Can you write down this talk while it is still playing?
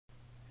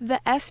The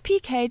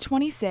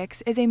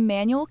SPK-26 is a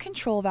manual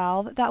control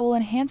valve that will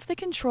enhance the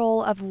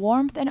control of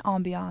warmth and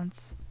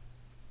ambiance.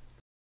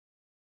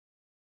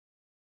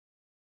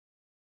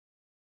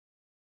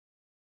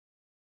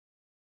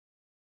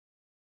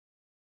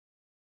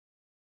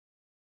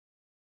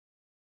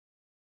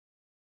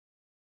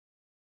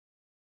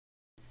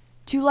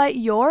 To light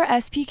your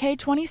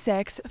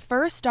SPK-26,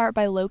 first start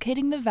by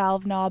locating the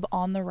valve knob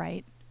on the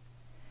right.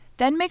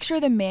 Then make sure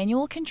the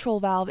manual control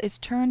valve is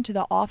turned to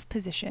the off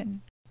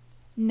position.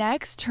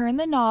 Next, turn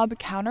the knob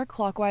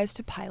counterclockwise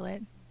to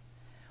pilot.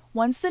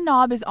 Once the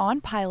knob is on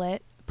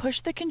pilot,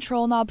 push the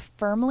control knob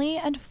firmly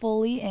and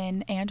fully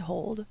in and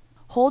hold.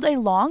 Hold a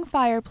long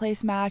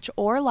fireplace match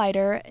or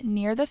lighter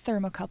near the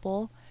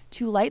thermocouple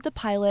to light the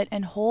pilot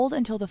and hold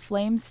until the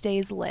flame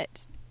stays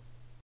lit.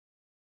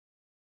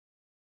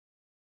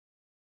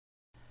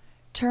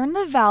 Turn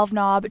the valve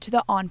knob to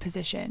the on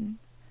position.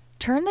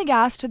 Turn the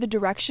gas to the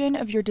direction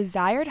of your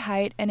desired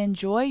height and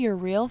enjoy your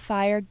Real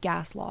Fyre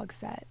gas log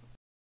set.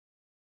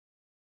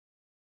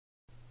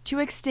 To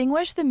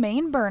extinguish the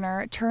main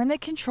burner, turn the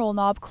control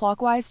knob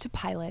clockwise to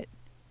pilot.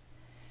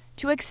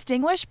 To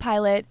extinguish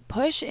pilot,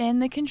 push in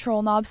the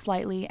control knob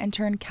slightly and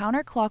turn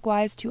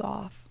counterclockwise to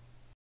off.